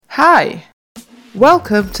Hi,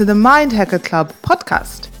 welcome to the Mind Hacker Club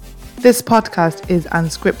podcast. This podcast is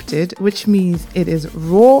unscripted, which means it is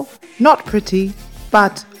raw, not pretty,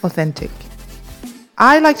 but authentic.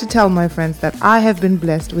 I like to tell my friends that I have been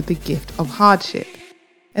blessed with the gift of hardship.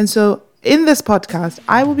 And so in this podcast,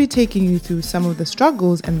 I will be taking you through some of the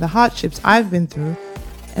struggles and the hardships I've been through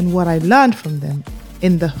and what I learned from them,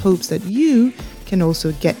 in the hopes that you can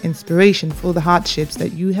also get inspiration for the hardships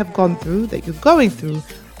that you have gone through, that you're going through,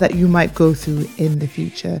 that you might go through in the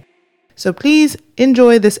future. So please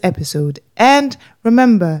enjoy this episode. And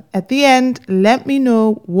remember, at the end, let me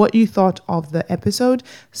know what you thought of the episode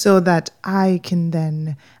so that I can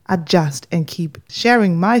then adjust and keep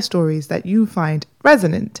sharing my stories that you find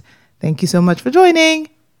resonant. Thank you so much for joining.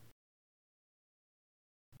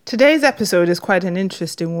 Today's episode is quite an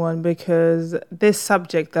interesting one because this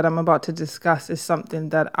subject that I'm about to discuss is something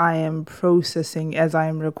that I am processing as I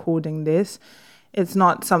am recording this. It's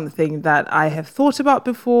not something that I have thought about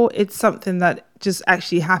before. It's something that just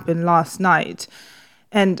actually happened last night.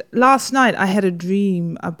 And last night I had a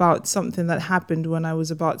dream about something that happened when I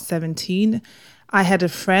was about 17. I had a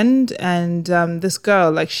friend and this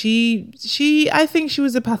girl, I think she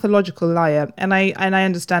was a pathological liar. And I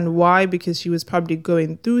understand why, because she was probably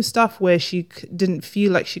going through stuff where she didn't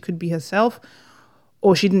feel like she could be herself,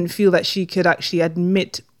 or she didn't feel that she could actually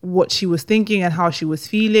admit what she was thinking and how she was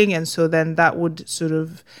feeling. And so then that would sort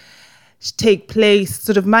of take place,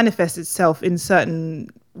 sort of manifest itself in certain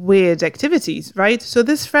weird activities, right? So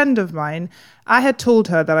this friend of mine, I had told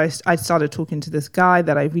her that I started talking to this guy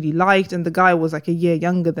that I really liked, and the guy was like a year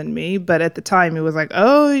younger than me. But at the time it was like,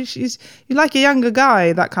 oh, you like a younger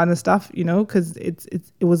guy, that kind of stuff, you know, because it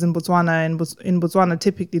was in Botswana, and in Botswana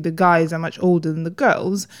typically the guys are much older than the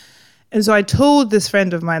girls. And so I told this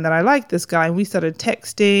friend of mine that I liked this guy, and we started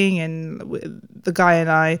texting, and the guy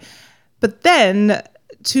and I. But then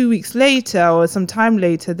 2 weeks later or some time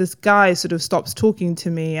later, this guy sort of stops talking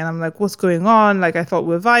to me, and I'm like, what's going on? Like, I thought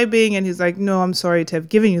we were vibing. And he's like, no, I'm sorry to have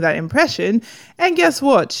given you that impression. And guess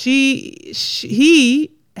what?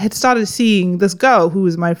 He had started seeing this girl who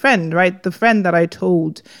was my friend, right? The friend that I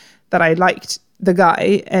told that I liked the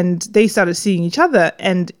guy, and they started seeing each other.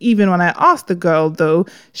 And even when I asked the girl, though,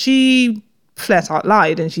 she flat out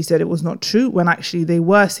lied, and she said it was not true, when actually they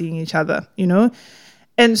were seeing each other, you know?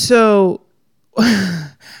 And so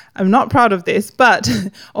I'm not proud of this, but,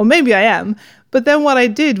 or maybe I am, but then what I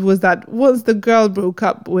did was that once the girl broke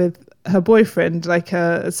up with her boyfriend,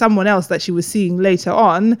 someone else that she was seeing later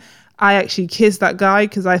on, I actually kissed that guy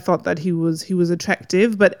because I thought that he was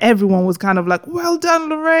attractive, but everyone was kind of like, well done,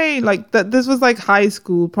 Lorraine. Like that, this was like high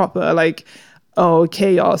school proper, like, oh,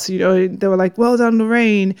 chaos, you know. They were like, well done,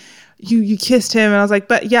 Lorraine. You kissed him. And I was like,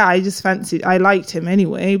 but yeah, I liked him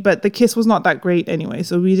anyway, but the kiss was not that great anyway.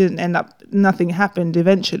 So we didn't end up, nothing happened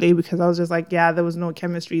eventually, because I was just like, yeah, there was no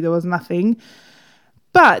chemistry. There was nothing.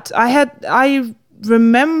 But I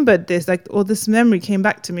remembered this, this memory came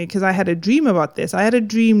back to me because I had a dream about this. I had a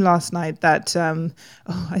dream last night that,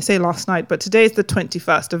 I say last night, but today is the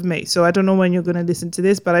 21st of May. So I don't know when you're going to listen to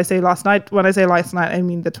this, but I say last night. When I say last night, I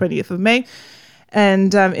mean the 20th of May.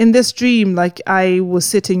 And in this dream, I was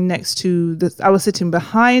sitting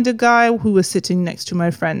behind a guy who was sitting next to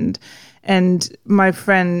my friend. And my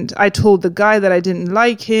friend, I told the guy that I didn't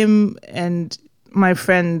like him, and my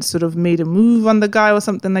friend sort of made a move on the guy or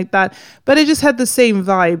something like that. But it just had the same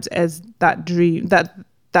vibes as that dream, that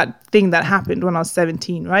thing that happened when I was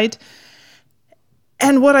 17, right?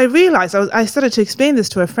 And what I realized, I started to explain this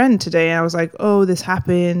to a friend today, and I was like, oh, this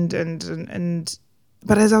happened.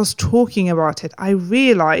 But as I was talking about it, I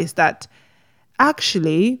realized that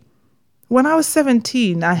actually, when I was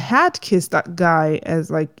 17, I had kissed that guy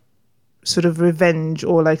as sort of revenge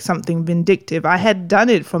or something vindictive. I had done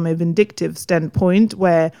it from a vindictive standpoint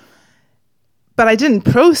but I didn't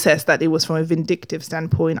process that it was from a vindictive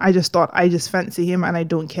standpoint. I just thought, I just fancy him, and I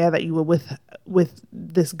don't care that you were with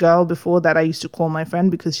this girl before that I used to call my friend,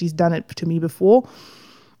 because she's done it to me before.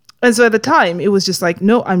 And so at the time, it was just like,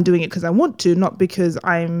 no, I'm doing it because I want to, not because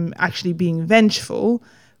I'm actually being vengeful.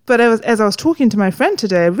 But as I was talking to my friend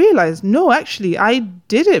today, I realized, no, actually, I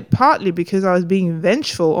did it partly because I was being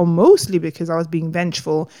vengeful, or mostly because I was being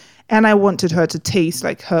vengeful. And I wanted her to taste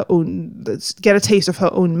get a taste of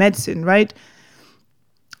her own medicine, right?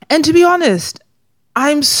 And to be honest,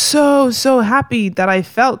 I'm so, so happy that I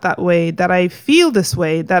felt that way, that I feel this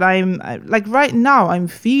way, that right now, I'm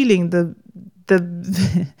feeling the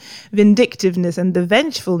vindictiveness and the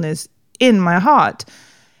vengefulness in my heart.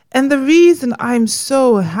 And the reason I'm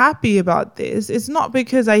so happy about this is not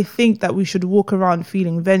because I think that we should walk around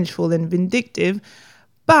feeling vengeful and vindictive,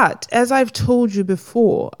 but as I've told you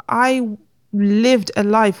before, I lived a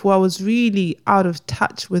life where I was really out of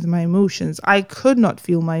touch with my emotions. I could not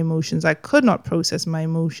feel my emotions. I could not process my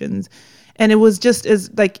emotions. And it was just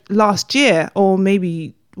as like last year, or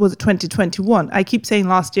maybe was it 2021? I keep saying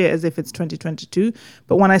last year as if it's 2022.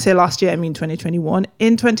 But when I say last year, I mean 2021.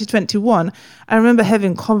 In 2021, I remember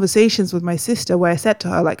having conversations with my sister where I said to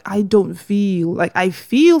her, like, I don't feel, like I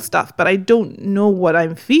feel stuff, but I don't know what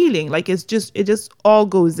I'm feeling. Like it just all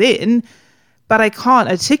goes in. But I can't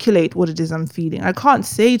articulate what it is I'm feeling. I can't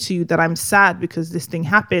say to you that I'm sad because this thing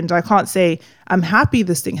happened. I can't say I'm happy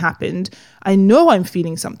this thing happened. I know I'm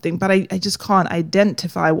feeling something, but I just can't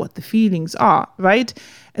identify what the feelings are, right?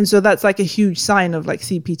 And so that's like a huge sign of like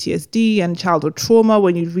CPTSD and childhood trauma,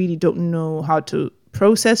 when you really don't know how to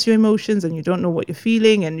process your emotions and you don't know what you're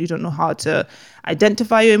feeling and you don't know how to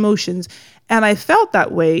identify your emotions. And I felt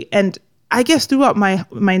that way. And I guess throughout my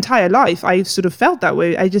entire life, I sort of felt that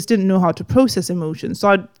way. I just didn't know how to process emotions.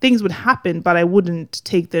 So things would happen, but I wouldn't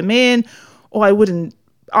take them in, or I wouldn't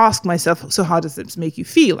ask myself, so how does this make you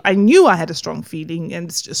feel? I knew I had a strong feeling and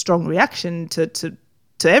a strong reaction to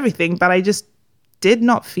everything, but I just did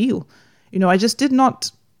not feel. I just did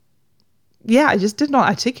not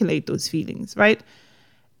articulate those feelings, right?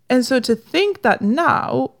 And so to think that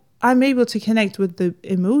now I'm able to connect with the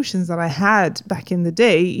emotions that I had back in the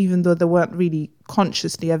day, even though they weren't really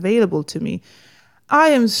consciously available to me, I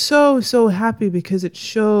am so, so happy, because it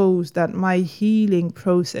shows that my healing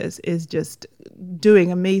process is just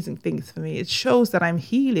doing amazing things for me. It shows that I'm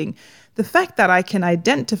healing. The fact that I can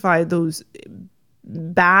identify those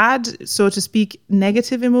bad, so to speak,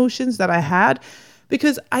 negative emotions that I had,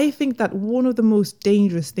 because I think that one of the most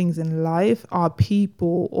dangerous things in life are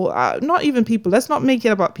people, or not even people. Let's not make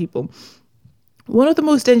it about people. One of the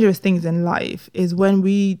most dangerous things in life is when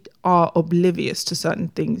we are oblivious to certain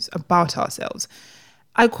things about ourselves.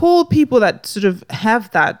 I call people that sort of have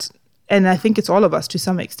that, and I think it's all of us to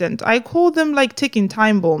some extent, I call them like ticking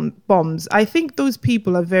time bombs. I think those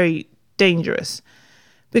people are very dangerous,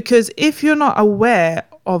 because if you're not aware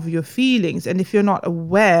of your feelings, and if you're not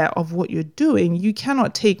aware of what you're doing, you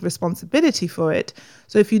cannot take responsibility for it.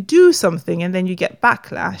 So if you do something and then you get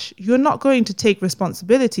backlash, you're not going to take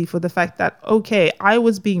responsibility for the fact that, okay, I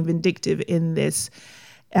was being vindictive in this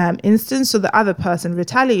instance, so the other person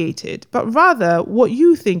retaliated. But rather, what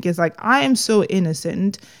you think is like, I am so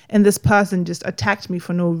innocent and this person just attacked me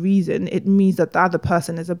for no reason. It means that the other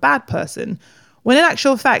person is a bad person. When in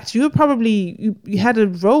actual fact, you had a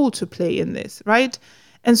role to play in this, right?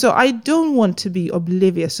 And so I don't want to be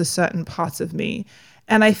oblivious to certain parts of me.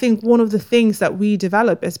 And I think one of the things that we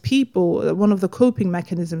develop as people, one of the coping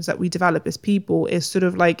mechanisms that we develop as people, is sort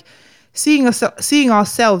of like seeing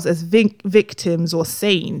ourselves as victims or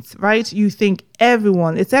saints, right? You think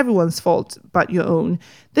it's everyone's fault but your own.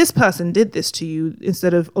 This person did this to you,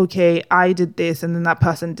 instead of, okay, I did this and then that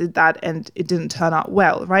person did that and it didn't turn out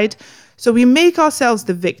well, right? So we make ourselves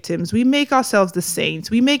the victims, we make ourselves the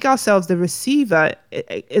saints, we make ourselves the receiver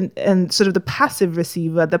and sort of the passive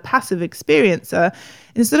receiver, the passive experiencer,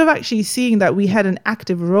 instead of actually seeing that we had an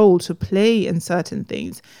active role to play in certain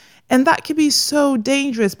things. And that can be so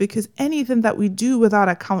dangerous, because anything that we do without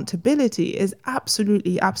accountability is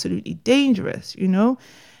absolutely, absolutely dangerous,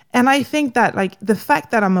 And I think that like the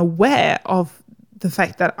fact that I'm aware of the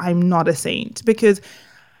fact that I'm not a saint, because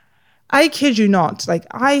I kid you not, like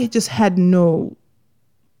I just had no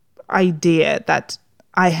idea that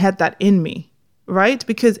I had that in me, right?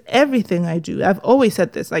 Because everything I do, I've always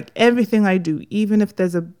said this, like everything I do, even if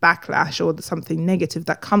there's a backlash or something negative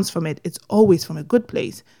that comes from it, it's always from a good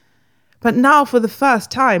place. But now for the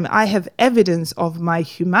first time, I have evidence of my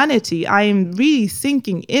humanity. I am really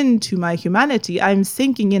sinking into my humanity. I'm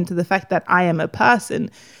sinking into the fact that I am a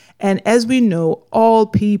person. And as we know, all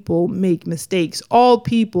people make mistakes. All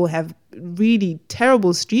people have really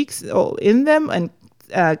terrible streaks in them and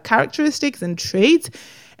characteristics and traits.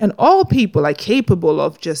 And all people are capable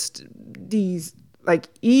of just these like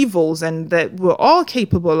evils, and that we're all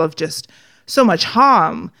capable of just so much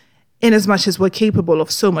harm, in as much as we're capable of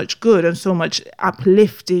so much good and so much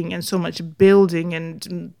uplifting and so much building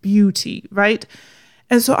and beauty, right?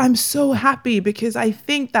 And so I'm so happy, because I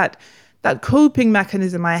think that coping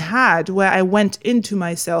mechanism I had, where I went into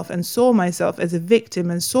myself and saw myself as a victim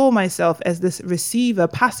and saw myself as this receiver,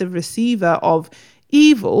 passive receiver of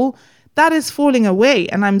evil, that is falling away.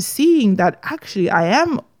 And I'm seeing that actually I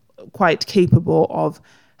am quite capable of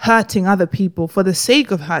hurting other people for the sake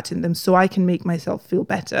of hurting them, so I can make myself feel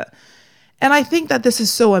better. And I think that this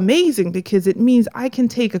is so amazing, because it means I can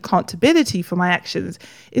take accountability for my actions.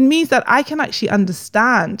 It means that I can actually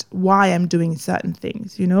understand why I'm doing certain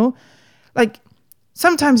things, Like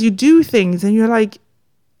sometimes you do things and you're like,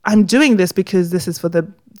 I'm doing this because this is for the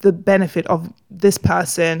benefit of this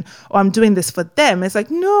person, or I'm doing this for them. It's like,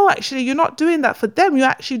 no, actually, you're not doing that for them. You're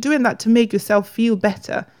actually doing that to make yourself feel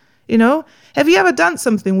better. You know, have you ever done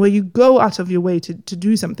something where you go out of your way to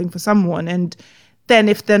do something for someone, and then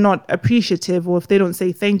if they're not appreciative, or if they don't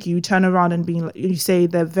say thank you, you turn around and you say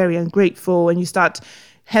they're very ungrateful, and you start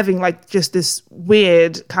having like just this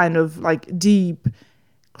weird kind of like deep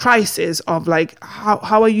crisis of like,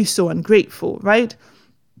 how are you so ungrateful, right?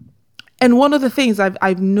 And one of the things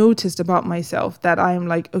I've noticed about myself that I'm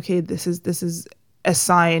like, okay, this is a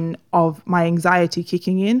sign of my anxiety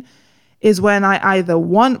kicking in, is when I either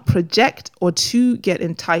one, project, or two, get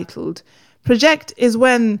entitled. Project is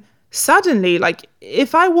when suddenly, like,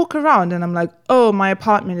 if I walk around and I'm like, oh, my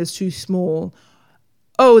apartment is too small.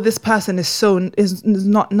 Oh, this person is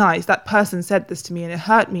not nice. That person said this to me and it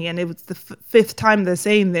hurt me, and it was the fifth time they're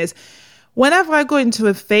saying this. Whenever I go into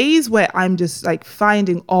a phase where I'm just like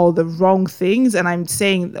finding all the wrong things, and I'm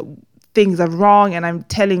saying that things are wrong, and I'm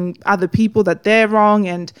telling other people that they're wrong,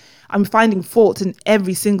 and I'm finding fault in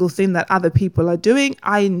every single thing that other people are doing,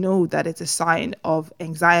 I know that it's a sign of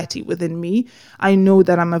anxiety within me. I know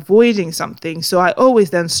that I'm avoiding something. So I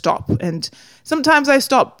always then stop. And sometimes I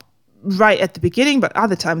stop right at the beginning, but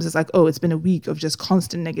other times it's like, oh, it's been a week of just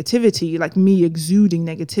constant negativity, like me exuding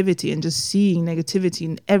negativity and just seeing negativity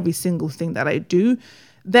in every single thing that I do.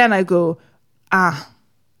 Then I go,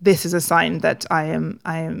 this is a sign that I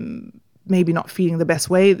am maybe not feeling the best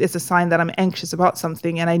way. It's a sign that I'm anxious about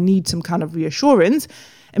something and I need some kind of reassurance.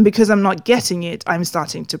 And because I'm not getting it, I'm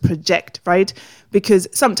starting to project, right? Because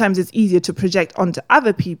sometimes it's easier to project onto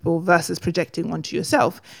other people versus projecting onto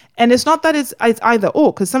yourself. And it's not that it's either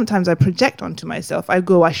or, because sometimes I project onto myself. I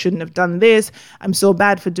go, I shouldn't have done this. I'm so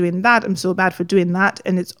bad for doing that. I'm so bad for doing that.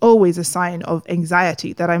 And it's always a sign of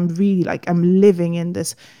anxiety that I'm really like, I'm living in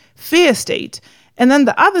this fear state. And then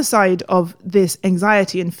the other side of this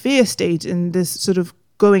anxiety and fear state, and this sort of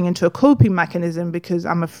going into a coping mechanism because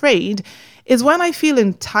I'm afraid, is when I feel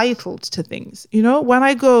entitled to things. You know, when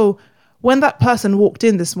that person walked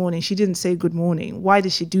in this morning, she didn't say good morning. Why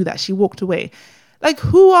did she do that? She walked away. Like,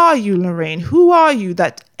 who are you, Lorraine? Who are you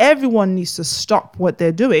that everyone needs to stop what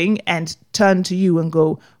they're doing and turn to you and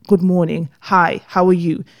go, good morning, hi, how are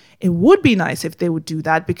you? It would be nice if they would do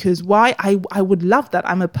that, because why? I would love that.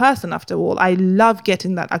 I'm a person after all. I love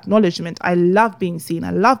getting that acknowledgement. I love being seen.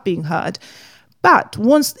 I love being heard. But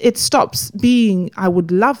once it stops being, I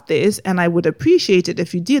would love this and I would appreciate it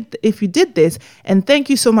if you did this, and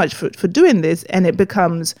thank you so much for doing this, and it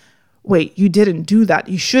becomes, wait, you didn't do that.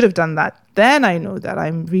 You should have done that. Then I know that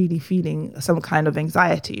I'm really feeling some kind of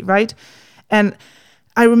anxiety, right? And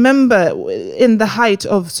I remember in the height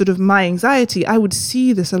of sort of my anxiety, I would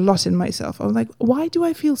see this a lot in myself. I was like, why do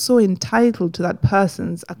I feel so entitled to that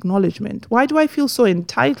person's acknowledgement? Why do I feel so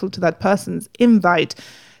entitled to that person's invite,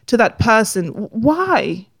 to that person?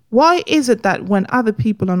 Why? Why is it that when other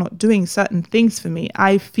people are not doing certain things for me,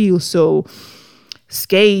 I feel so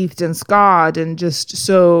scathed and scarred and just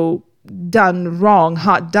so done wrong,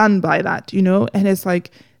 hard done by that, you know? And it's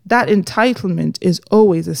like, that entitlement is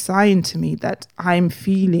always a sign to me that I'm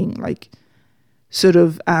feeling like sort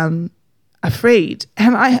of afraid.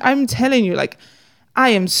 And I'm telling you, like, I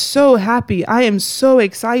am so happy. I am so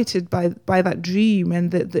excited by that dream and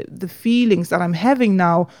the feelings that I'm having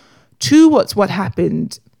now towards what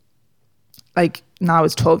happened. Like, now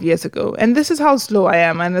it's 12 years ago. And this is how slow I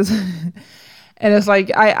am. And it's like,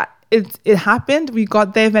 it happened. We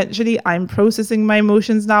got there eventually. I'm processing my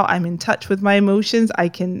emotions now. I'm in touch with my emotions. I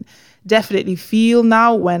can definitely feel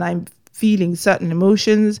now when I'm feeling certain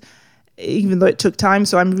emotions, even though it took time.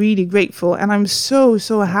 So I'm really grateful. And I'm so,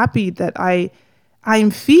 so happy that I'm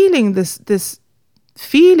feeling this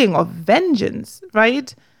feeling of vengeance,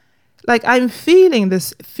 right? Like, I'm feeling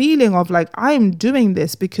this feeling of like, I'm doing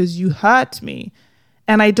this because you hurt me.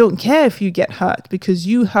 And I don't care if you get hurt because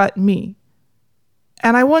you hurt me.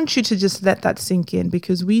 And I want you to just let that sink in,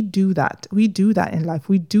 because we do that. We do that in life.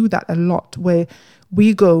 We do that a lot, where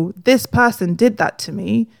we go, this person did that to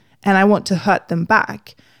me and I want to hurt them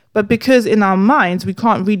back. But because in our minds, we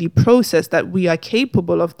can't really process that we are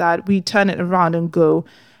capable of that, we turn it around and go,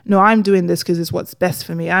 no, I'm doing this because it's what's best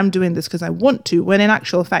for me. I'm doing this because I want to. When in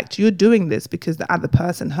actual fact, you're doing this because the other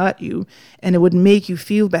person hurt you, and it would make you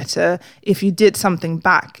feel better if you did something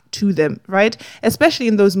back to them, right? Especially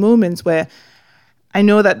in those moments where I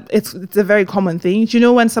know that it's a very common thing. Do you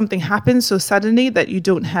know when something happens so suddenly that you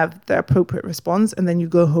don't have the appropriate response, and then you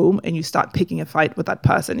go home and you start picking a fight with that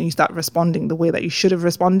person and you start responding the way that you should have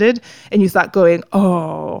responded, and you start going,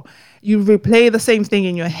 oh, you replay the same thing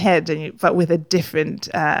in your head, but with a different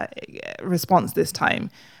response this time.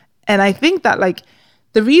 And I think that, like,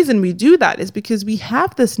 The reason we do that is because we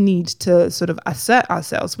have this need to sort of assert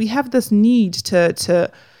ourselves. We have this need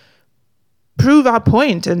to prove our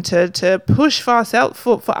point and to push for ourselves,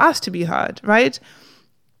 for us to be heard, right?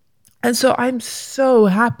 And so I'm so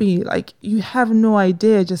happy. Like, you have no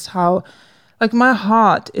idea just how, like, my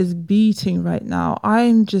heart is beating right now.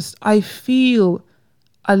 I feel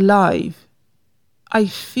alive. I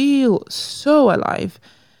feel so alive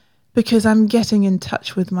because I'm getting in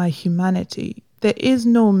touch with my humanity. There is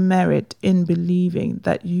no merit in believing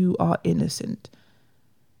that you are innocent.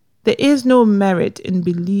 There is no merit in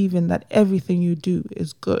believing that everything you do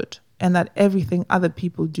is good and that everything other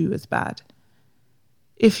people do is bad.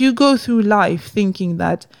 If you go through life thinking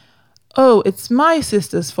that, oh, it's my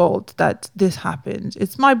sister's fault that this happened,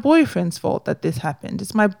 it's my boyfriend's fault that this happened,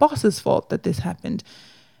 it's my boss's fault that this happened,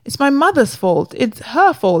 it's my mother's fault, it's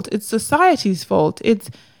her fault, it's society's fault,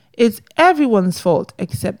 it's everyone's fault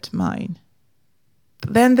except mine,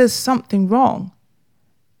 then there's something wrong.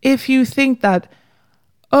 If you think that,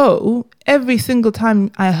 oh, every single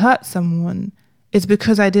time I hurt someone is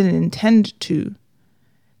because I didn't intend to,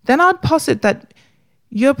 then I'd posit that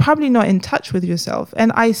you're probably not in touch with yourself.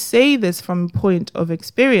 And I say this from a point of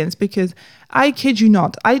experience because I kid you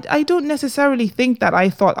not, I don't necessarily think that I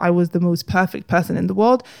thought I was the most perfect person in the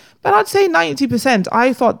world, but I'd say 90%.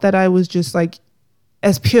 I thought that I was just like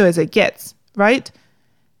as pure as it gets, right?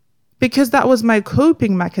 Because that was my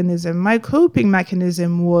coping mechanism. My coping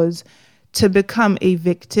mechanism was to become a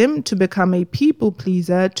victim, to become a people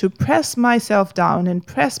pleaser, to press myself down and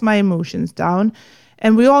press my emotions down.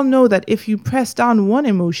 And we all know that if you press down one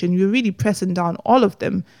emotion, you're really pressing down all of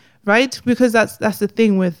them, right? Because that's the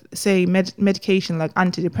thing with, say, medication like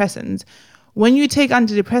antidepressants. When you take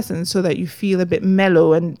antidepressants so that you feel a bit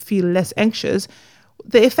mellow and feel less anxious,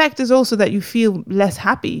 the effect is also that you feel less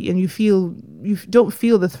happy and you don't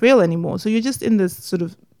feel the thrill anymore. So you're just in this sort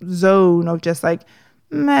of zone of just like,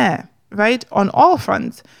 meh, right? On all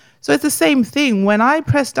fronts. So it's the same thing. When I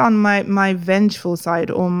press down my vengeful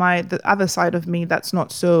side or the other side of me that's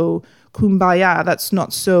not so kumbaya, that's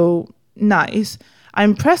not so nice,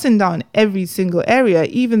 I'm pressing down every single area,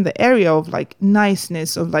 even the area of like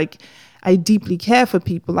niceness, of like I deeply care for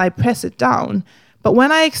people, I press it down. But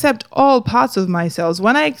when I accept all parts of myself,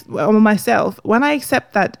 when I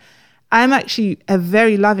accept that I'm actually a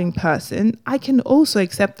very loving person, I can also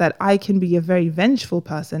accept that I can be a very vengeful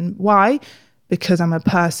person. Why? Because I'm a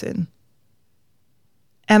person.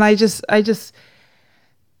 And I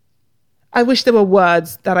wish there were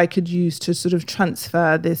words that I could use to sort of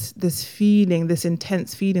transfer this feeling, this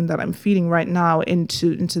intense feeling that I'm feeling right now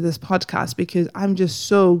into this podcast, because I'm just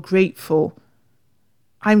so grateful.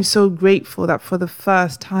 I'm so grateful that for the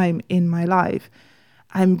first time in my life,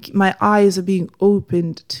 my eyes are being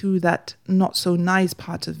opened to that not so nice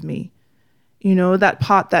part of me. You know, that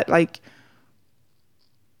part that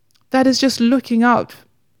that is just looking out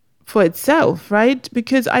for itself, right?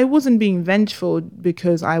 Because I wasn't being vengeful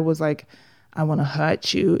because I was like, I want to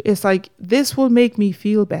hurt you. It's like, this will make me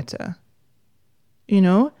feel better, you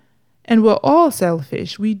know? And we're all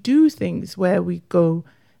selfish. We do things where we go,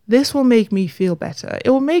 this will make me feel better. It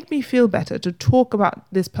will make me feel better to talk about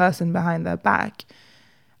this person behind their back.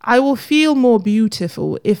 I will feel more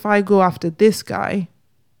beautiful if I go after this guy.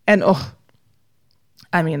 And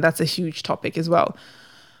that's a huge topic as well.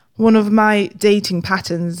 One of my dating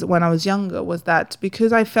patterns when I was younger was that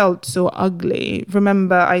because I felt so ugly,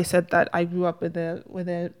 remember I said that I grew up with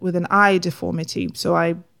an eye deformity. So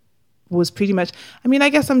I was pretty much, I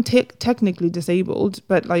guess I'm technically disabled,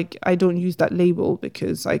 but I don't use that label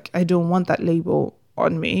because I don't want that label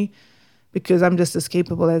on me because I'm just as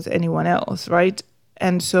capable as anyone else, right?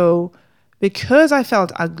 And so because I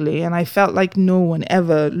felt ugly and I felt like no one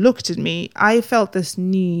ever looked at me, I felt this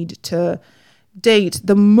need to date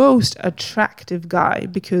the most attractive guy,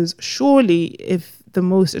 because surely if the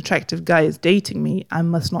most attractive guy is dating me, I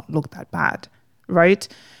must not look that bad, right?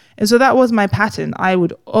 And so that was my pattern. I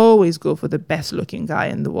would always go for the best looking guy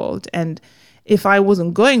in the world. And if I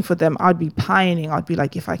wasn't going for them, I'd be pining. I'd be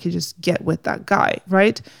like, if I could just get with that guy,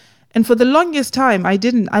 right? And for the longest time,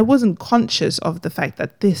 I wasn't conscious of the fact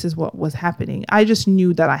that this is what was happening. I just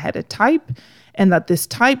knew that I had a type and that this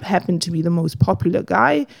type happened to be the most popular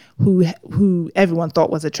guy who everyone thought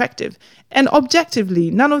was attractive. And objectively,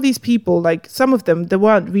 none of these people, some of them, they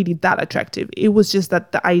weren't really that attractive. It was just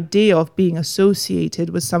that the idea of being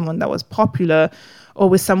associated with someone that was popular or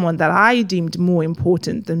with someone that I deemed more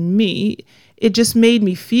important than me, it just made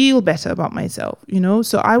me feel better about myself, you know?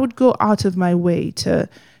 So I would go out of my way to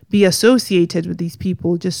be associated with these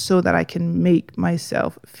people just so that I can make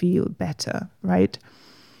myself feel better, right?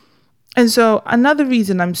 And so another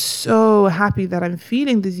reason I'm so happy that I'm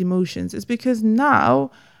feeling these emotions is because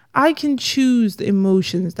now I can choose the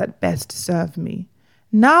emotions that best serve me.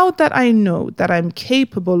 Now that I know that I'm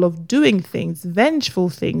capable of doing things, vengeful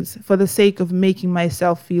things, for the sake of making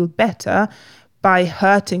myself feel better by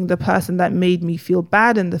hurting the person that made me feel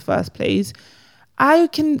bad in the first place, I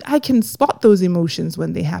can spot those emotions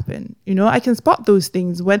when they happen. I can spot those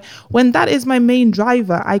things when that is my main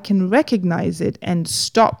driver. I can recognize it and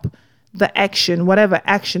stop the action, whatever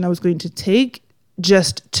action I was going to take,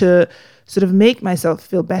 just to sort of make myself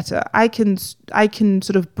feel better. I can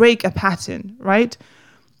sort of break a pattern, right?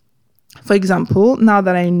 For example, now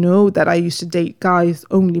that I know that I used to date guys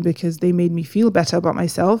only because they made me feel better about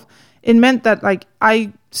myself, it meant that like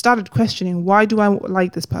I started questioning, why do I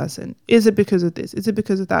like this person? Is it because of this? Is it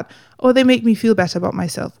because of that? Or they make me feel better about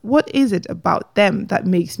myself. What is it about them that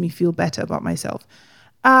makes me feel better about myself?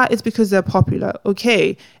 It's because they're popular.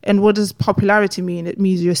 Okay. And what does popularity mean? It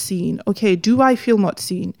means you're seen. Okay. Do I feel not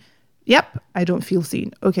seen? Yep. I don't feel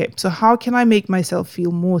seen. Okay. So how can I make myself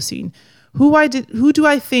feel more seen? Who do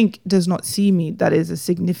I think does not see me that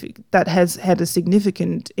has had a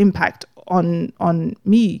significant impact on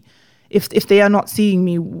me? If they are not seeing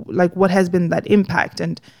me, like what has been that impact,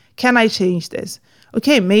 and can I change this?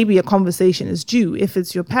 Okay, maybe a conversation is due. If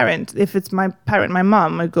it's your parent, if it's my parent, my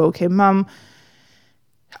mom, I go, okay, mom,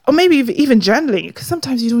 or maybe even journaling, because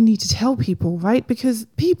sometimes you don't need to tell people, right? Because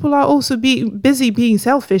people are also busy being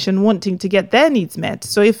selfish and wanting to get their needs met.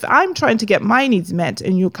 So if I'm trying to get my needs met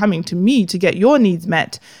and you're coming to me to get your needs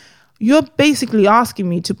met, you're basically asking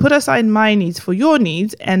me to put aside my needs for your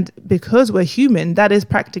needs. And because we're human, that is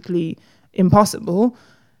practically impossible.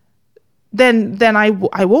 Then I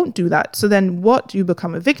won't do that. So then what? You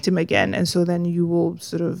become a victim again. And so then you will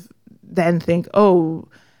sort of then think, oh,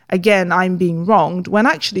 again, I'm being wronged, when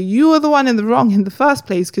actually you are the one in the wrong in the first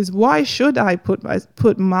place, because why should I put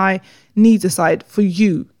my needs aside for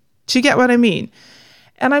you? Do you get what I mean?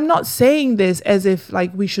 And I'm not saying this as if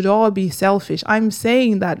like we should all be selfish. I'm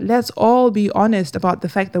saying that let's all be honest about the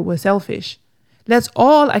fact that we're selfish. Let's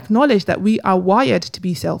all acknowledge that we are wired to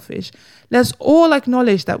be selfish. Let's all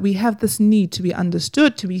acknowledge that we have this need to be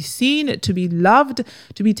understood, to be seen, to be loved,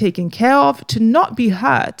 to be taken care of, to not be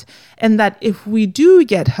hurt. And that if we do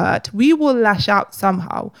get hurt, we will lash out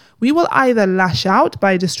somehow. We will either lash out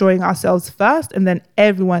by destroying ourselves first and then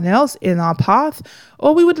everyone else in our path,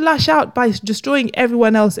 or we would lash out by destroying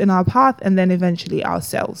everyone else in our path and then eventually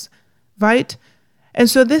ourselves, right? And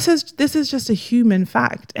so this is just a human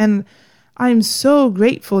fact. And I'm so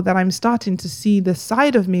grateful that I'm starting to see the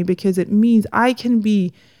side of me, because it means I can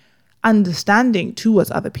be understanding towards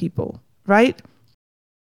other people, right?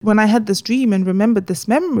 When I had this dream and remembered this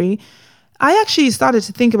memory, I actually started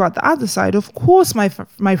to think about the other side. Of course, my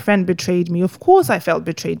friend betrayed me. Of course, I felt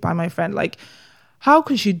betrayed by my friend. Like, how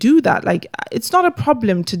could you do that? Like, it's not a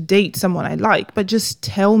problem to date someone I like, but just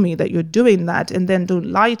tell me that you're doing that and then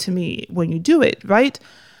don't lie to me when you do it, right?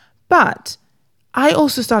 But I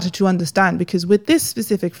also started to understand, because with this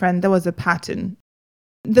specific friend, there was a pattern.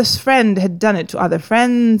 This friend had done it to other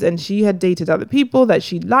friends, and she had dated other people that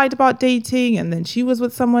she lied about dating, and then she was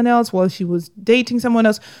with someone else while she was dating someone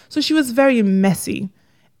else. So she was very messy.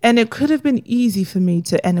 And it could have been easy for me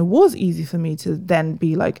to, and it was easy for me to then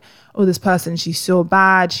be like, oh, this person, she's so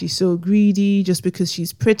bad, she's so greedy, just because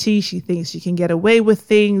she's pretty, she thinks she can get away with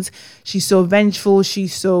things, she's so vengeful,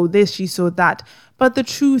 she's so this, she's so that. But the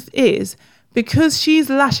truth is, because she's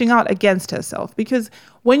lashing out against herself, because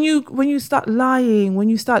when you start lying, when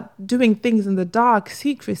you start doing things in the dark,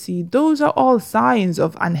 secrecy, those are all signs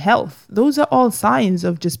of unhealth. Those are all signs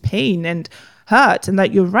of just pain and hurt, and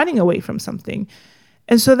that you're running away from something.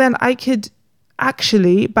 And so then I could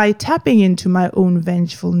actually, by tapping into my own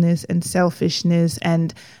vengefulness and selfishness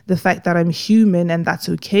and the fact that I'm human and that's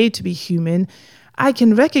okay to be human, I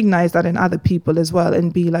can recognize that in other people as well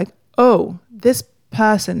and be like, oh, this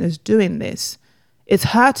person is doing this. It's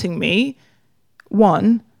hurting me,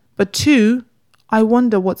 one, but two, I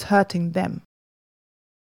wonder what's hurting them.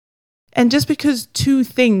 And just because two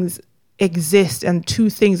things exist and two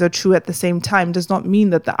things are true at the same time does not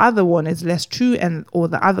mean that the other one is less true or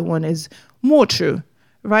the other one is more true,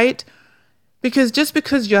 right? Because just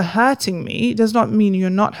because you're hurting me does not mean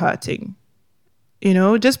you're not hurting.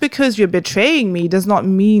 Just because you're betraying me does not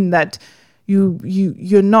mean that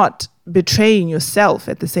you're not betraying yourself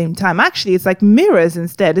at the same time. Actually, it's like mirrors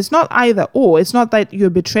instead. It's not either or. It's not that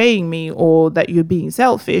you're betraying me or that you're being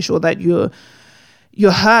selfish or that you're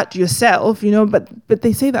hurt yourself, but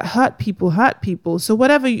they say that hurt people. So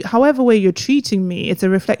however way you're treating me, it's a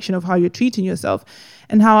reflection of how you're treating yourself.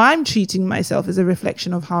 And how I'm treating myself is a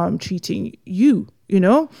reflection of how I'm treating you,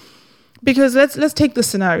 Because let's take the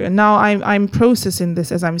scenario. Now I'm processing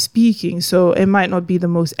this as I'm speaking, so it might not be the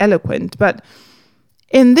most eloquent, but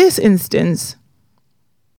in this instance,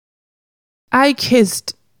 I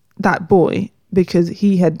kissed that boy because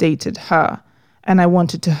he had dated her and I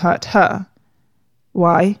wanted to hurt her.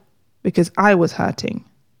 Why? Because I was hurting.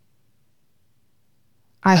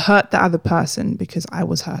 I hurt the other person because I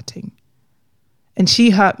was hurting. And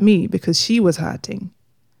she hurt me because she was hurting.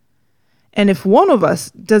 And if one of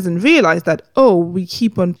us doesn't realize that, oh, we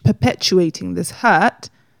keep on perpetuating this hurt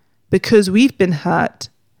because we've been hurt,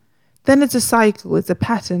 then it's a cycle, it's a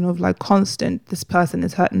pattern of like constant, this person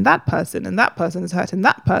is hurting that person and that person is hurting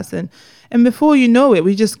that person. And before you know it,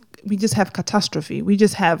 we just have catastrophe. We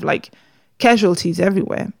just have like casualties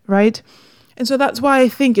everywhere, right? And so that's why I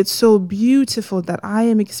think it's so beautiful that I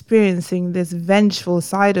am experiencing this vengeful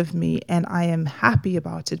side of me, and I am happy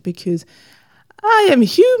about it because I am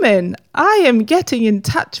human. I am getting in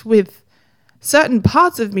touch with certain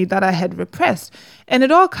parts of me that I had repressed. And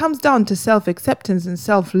it all comes down to self-acceptance and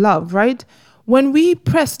self-love, right? When we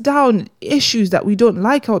press down issues that we don't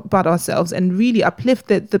like about ourselves and really uplift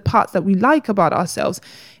the parts that we like about ourselves,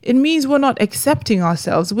 it means we're not accepting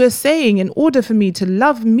ourselves. We're saying, in order for me to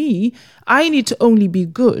love me, I need to only be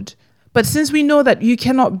good. But since we know that you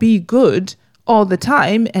cannot be good all the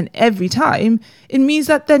time and every time, it means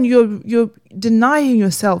that then you're denying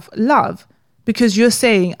yourself love, because you're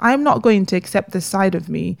saying, I'm not going to accept this side of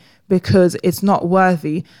me because it's not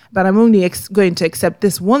worthy, but I'm only going to accept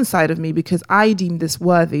this one side of me because I deem this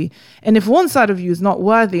worthy. And if one side of you is not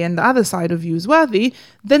worthy and the other side of you is worthy,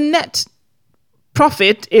 the net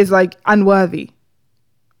profit is like unworthy.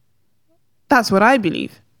 That's what I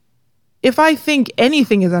believe. If I think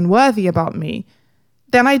anything is unworthy about me,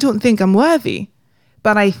 then I don't think I'm worthy.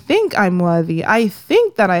 But I think I'm worthy. I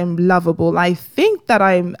think that I'm lovable. I think that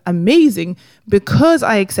I'm amazing because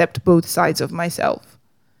I accept both sides of myself.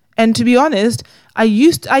 And to be honest,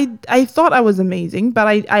 I thought I was amazing,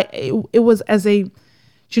 but it was as a, do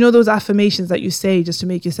you know those affirmations that you say just to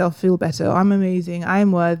make yourself feel better? I'm amazing.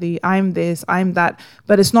 I'm worthy. I'm this. I'm that.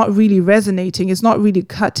 But it's not really resonating. It's not really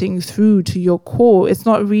cutting through to your core. It's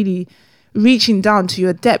not really reaching down to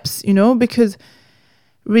your depths, because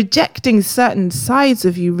rejecting certain sides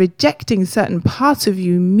of you, rejecting certain parts of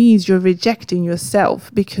you means you're rejecting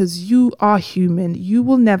yourself, because you are human. You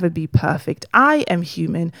will never be perfect. I am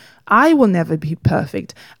human. I will never be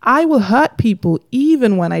perfect. I will hurt people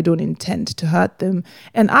even when I don't intend to hurt them.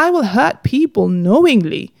 And I will hurt people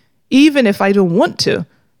knowingly, even if I don't want to.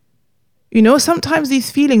 Sometimes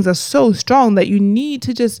these feelings are so strong that you need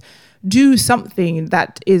to just do something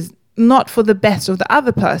that is not for the best of the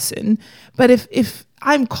other person. But if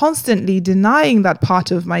I'm constantly denying that part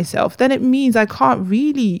of myself, then it means I can't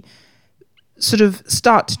really sort of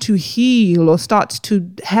start to heal or start to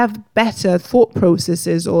have better thought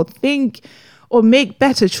processes or think or make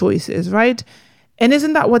better choices, right? And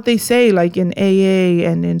isn't that what they say, like in AA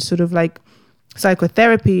and in sort of like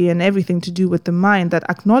psychotherapy and everything to do with the mind, that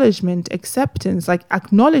acknowledgement, acceptance, like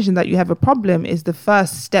acknowledging that you have a problem is the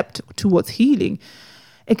first step towards healing.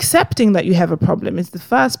 Accepting that you have a problem is the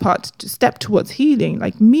first step towards healing.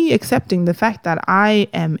 Like me accepting the fact that I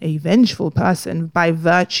am a vengeful person by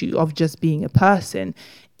virtue of just being a person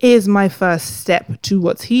is my first step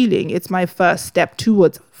towards healing. It's my first step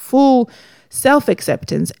towards full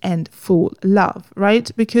self-acceptance and full love, right?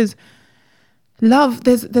 Because love,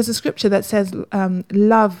 there's a scripture that says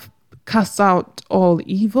love casts out all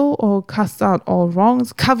evil or casts out all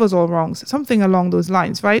wrongs, covers all wrongs, something along those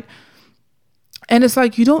lines, right? And it's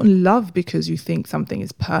like, you don't love because you think something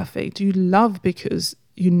is perfect. You love because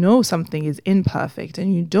you know something is imperfect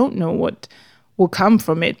and you don't know what will come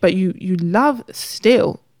from it, but you love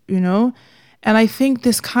still, And I think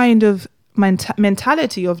this kind of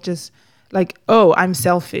mentality of just like, oh, I'm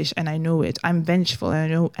selfish and I know it. I'm vengeful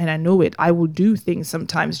and I know it. I will do things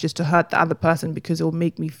sometimes just to hurt the other person because it will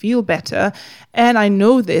make me feel better. And I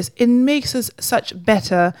know this. It makes us such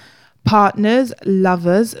better partners,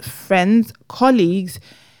 lovers, friends, colleagues,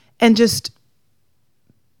 and just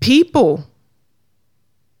people.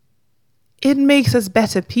 It makes us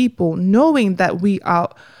better people. Knowing that we are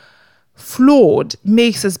flawed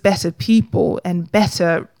makes us better people and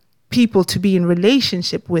better people to be in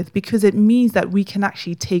relationship with, because it means that we can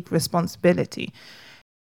actually take responsibility.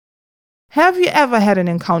 Have you ever had an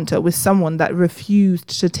encounter with someone that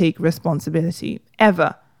refused to take responsibility?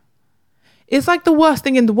 Ever? It's like the worst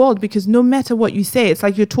thing in the world, because no matter what you say, it's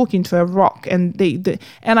like you're talking to a rock. And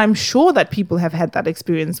and I'm sure that people have had that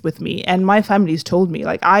experience with me. And my family's told me,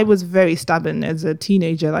 like, I was very stubborn as a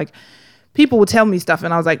teenager. Like, people would tell me stuff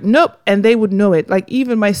and I was like, nope. And they would know it. Like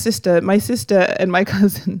even my sister and my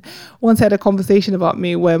cousin once had a conversation about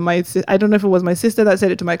me where I don't know if it was my sister that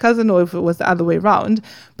said it to my cousin or if it was the other way around,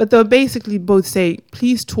 but they'll basically both say,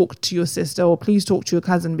 please talk to your sister or please talk to your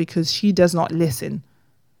cousin because she does not listen.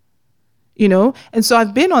 You know, and so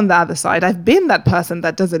I've been on the other side. I've been that person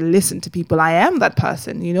that doesn't listen to people. I am that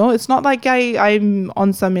person, you know. It's not like I'm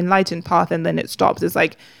on some enlightened path and then it stops. It's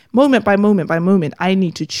like moment by moment by moment, I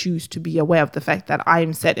need to choose to be aware of the fact that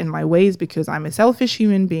I'm set in my ways because I'm a selfish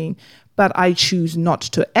human being, but I choose not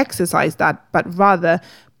to exercise that, but rather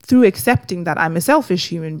through accepting that I'm a selfish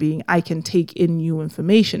human being, I can take in new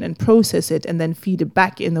information and process it and then feed it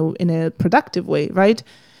back in a productive way, right?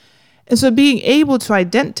 And so being able to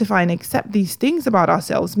identify and accept these things about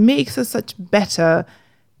ourselves makes us such better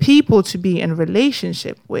people to be in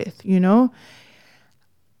relationship with, you know?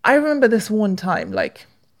 I remember this one time, like,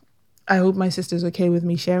 I hope my sister's okay with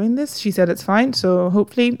me sharing this. She said it's fine. So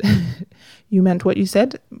hopefully you meant what you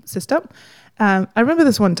said, sister. I remember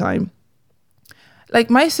this one time, like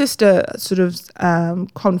my sister sort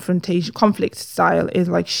of conflict style is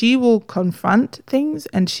like she will confront things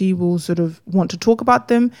and she will sort of want to talk about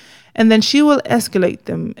them and then she will escalate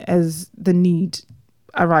them as the need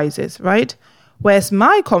arises, right? Whereas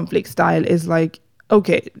my conflict style is like,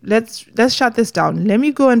 okay, let's shut this down. Let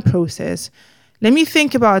me go and process. Let me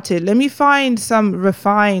think about it. Let me find some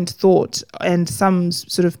refined thought and some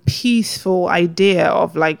sort of peaceful idea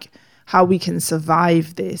of like how we can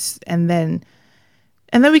survive this. And then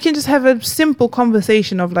we can just have a simple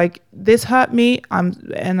conversation of like, this hurt me.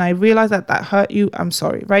 And I realize that hurt you. I'm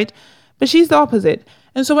sorry, right? But she's the opposite.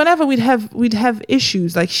 And so whenever we'd have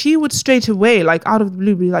issues, like she would straight away, like out of the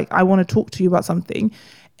blue, be like, I want to talk to you about something.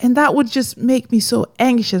 And that would just make me so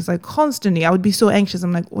anxious, like constantly. I would be so anxious.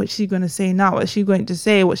 I'm like, what's she going to say now? What's she going to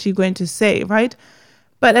say? What's she going to say? Right?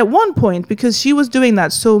 But at one point, because she was doing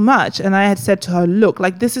that so much, and I had said to her, look,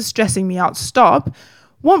 like this is stressing me out. Stop.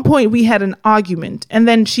 One point we had an argument and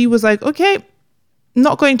then she was like, okay,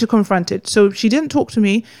 not going to confront it. So she didn't talk to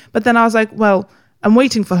me. But then I was like, well, I'm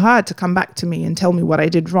waiting for her to come back to me and tell me what I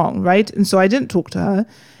did wrong, right? And so I didn't talk to her.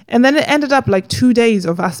 And then it ended up like 2 days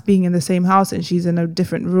of us being in the same house and she's in a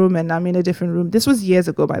different room and I'm in a different room. This was years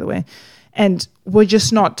ago, by the way. And we're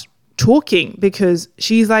just not talking because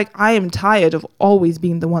she's like, I am tired of always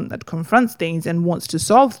being the one that confronts things and wants to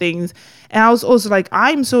solve things. And I was also like,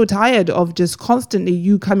 I'm so tired of just constantly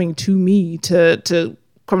you coming to me to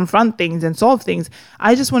confront things and solve things.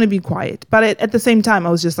 I just want to be quiet. But at the same time, I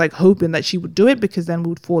was just like hoping that she would do it because then we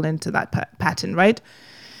would fall into that pattern, right?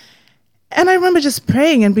 And I remember just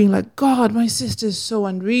praying and being like, God, my sister's so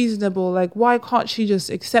unreasonable. Like, why can't she just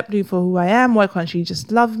accept me for who I am? Why can't she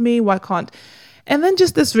just love me? Why can't... And then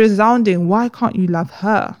just this resounding, why can't you love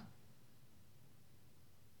her?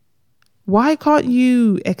 Why can't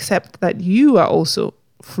you accept that you are also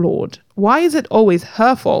flawed? Why is it always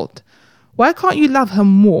her fault? Why can't you love her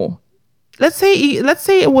more? Let's say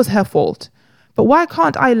it was her fault, but why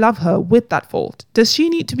can't I love her with that fault? Does she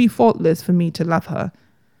need to be faultless for me to love her?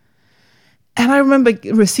 And I remember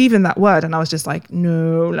receiving that word and I was just like,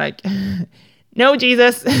 no, like, no,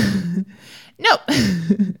 Jesus, no.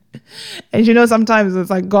 And you know, sometimes it's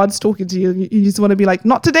like God's talking to you. You just want to be like,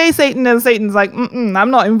 not today, Satan. And Satan's like,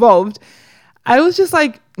 I'm not involved. I was just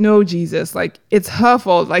like, no, Jesus, like it's her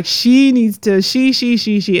fault. Like she needs to, she,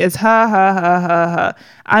 it's her.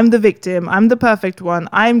 I'm the victim. I'm the perfect one.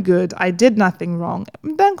 I'm good. I did nothing wrong.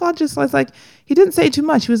 And then God just was like, he didn't say too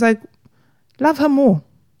much. He was like, love her more.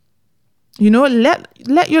 You know,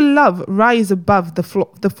 let your love rise above the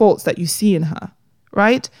faults that you see in her,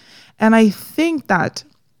 right? And I think that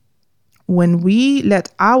when we let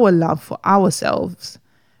our love for ourselves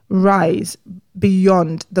rise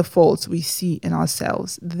beyond the faults we see in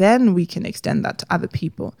ourselves, then we can extend that to other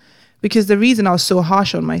people. Because the reason I was so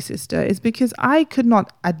harsh on my sister is because I could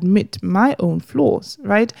not admit my own flaws,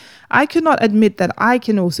 right? I could not admit that I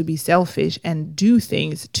can also be selfish and do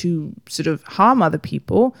things to sort of harm other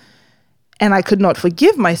people. And I could not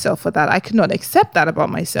forgive myself for that. I could not accept that about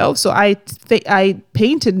myself. So I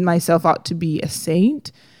painted myself out to be a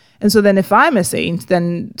saint. And so then if I'm a saint,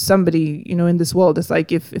 then somebody, you know, in this world is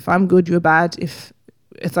like, if I'm good, you're bad. If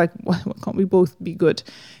it's like, why can't we both be good?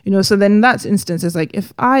 You know, so then in that instance, it's like,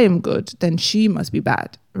 if I am good, then she must be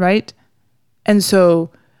bad, right? And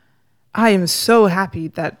so I am so happy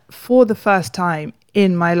that for the first time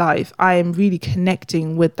in my life, I am really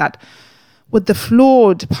connecting with that, with the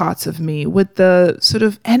flawed parts of me, with the sort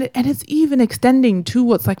of, and it's even extending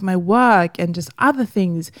towards like my work and just other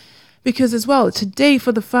things. Because as well, today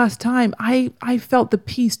for the first time, I felt the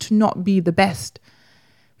peace to not be the best.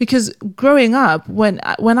 Because growing up, when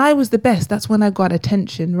I was the best, that's when I got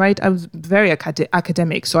attention, right? I was very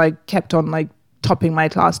academic, so I kept on like topping my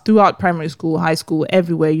class throughout primary school, high school,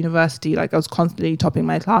 everywhere, university. Like I was constantly topping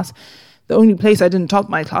my class. The only place I didn't top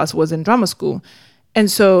my class was in drama school. And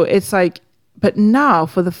so it's like, but now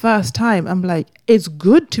for the first time, I'm like, it's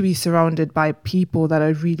good to be surrounded by people that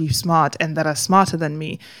are really smart and that are smarter than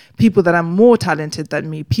me, people that are more talented than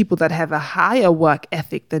me, people that have a higher work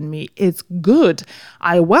ethic than me. It's good.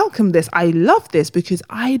 I welcome this. I love this because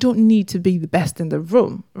I don't need to be the best in the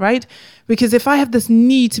room, right? Because if I have this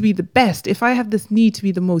need to be the best, if I have this need to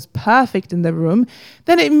be the most perfect in the room,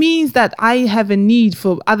 then it means that I have a need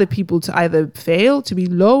for other people to either fail, to be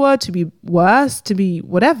lower, to be worse, to be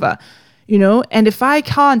whatever. You know, and if I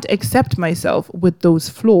can't accept myself with those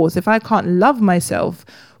flaws, if I can't love myself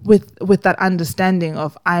with that understanding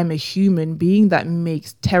of I'm a human being that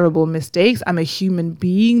makes terrible mistakes, I'm a human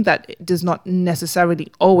being that does not necessarily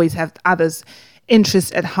always have others'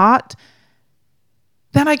 interests at heart,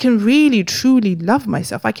 then I can really truly love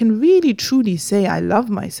myself. I can really truly say I love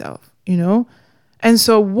myself, you know? And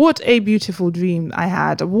so what a beautiful dream I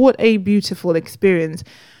had. What a beautiful experience.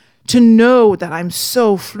 To know that I'm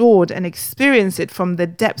so flawed and experience it from the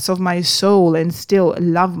depths of my soul and still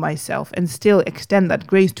love myself and still extend that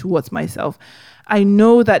grace towards myself. I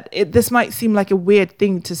know that this might seem like a weird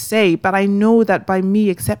thing to say, but I know that by me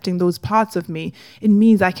accepting those parts of me, it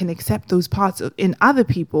means I can accept those parts in other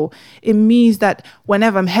people. It means that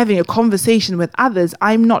whenever I'm having a conversation with others,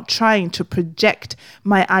 I'm not trying to project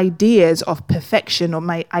my ideas of perfection or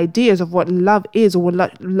my ideas of what love is or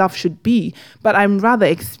what love should be, but I'm rather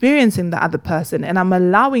experiencing the other person and I'm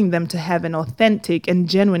allowing them to have an authentic and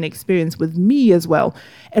genuine experience with me as well.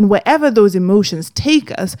 And wherever those emotions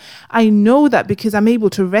take us, I know that because I'm able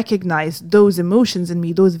to recognize those emotions in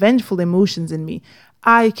me, those vengeful emotions in me,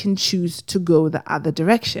 I can choose to go the other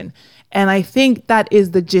direction. And I think that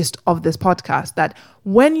is the gist of this podcast, that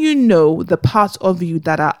when you know the parts of you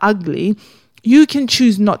that are ugly, you can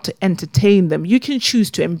choose not to entertain them. You can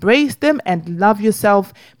choose to embrace them and love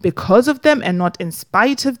yourself because of them and not in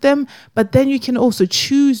spite of them. But then you can also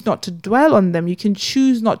choose not to dwell on them. You can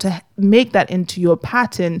choose not to make that into your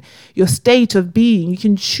pattern, your state of being. You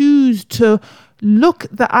can choose to look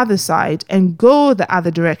the other side and go the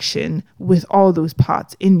other direction with all those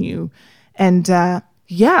parts in you. And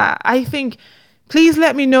I think, please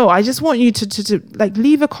let me know. I just want you to like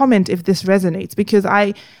leave a comment if this resonates, because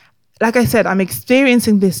like I said, I'm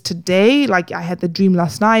experiencing this today. Like I had the dream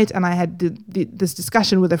last night and I had this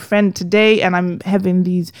discussion with a friend today, and I'm having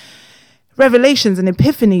these revelations and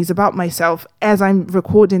epiphanies about myself as I'm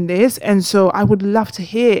recording this. And so I would love to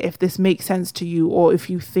hear if this makes sense to you, or if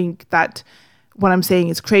you think that what I'm saying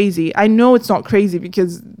is crazy. I know it's not crazy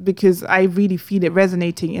because I really feel it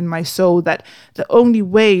resonating in my soul, that the only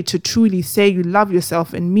way to truly say you love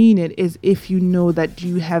yourself and mean it is if you know that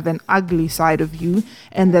you have an ugly side of you,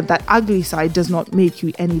 and that ugly side does not make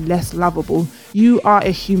you any less lovable. You are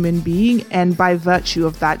a human being, and by virtue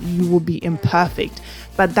of that, you will be imperfect.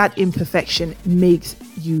 But that imperfection makes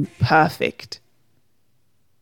you perfect.